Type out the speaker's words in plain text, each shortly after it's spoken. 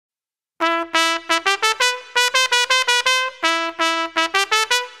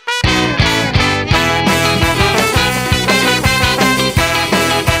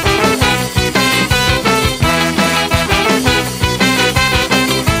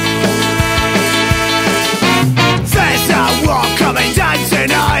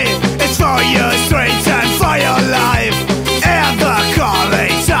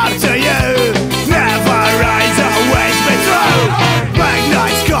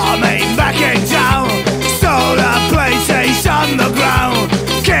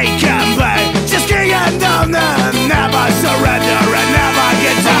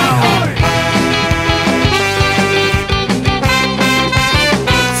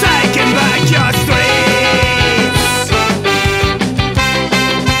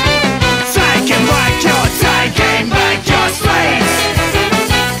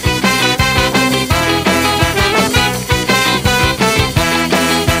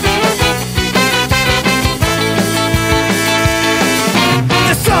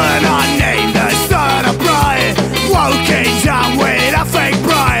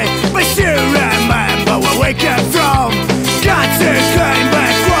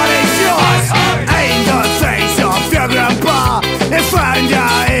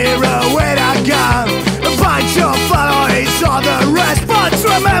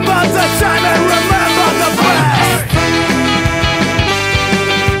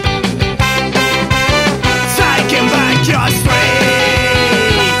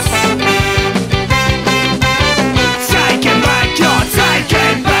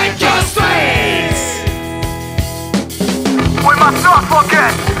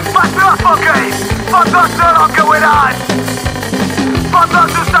For those no longer with us, for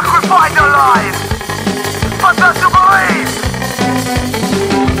those who sacrifice their lives, for those who believe,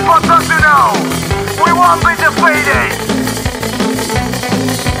 for those who know we won't be defeated,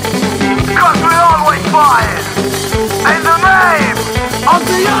 cause we always fight in the name of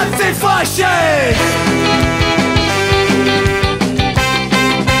the antifascim.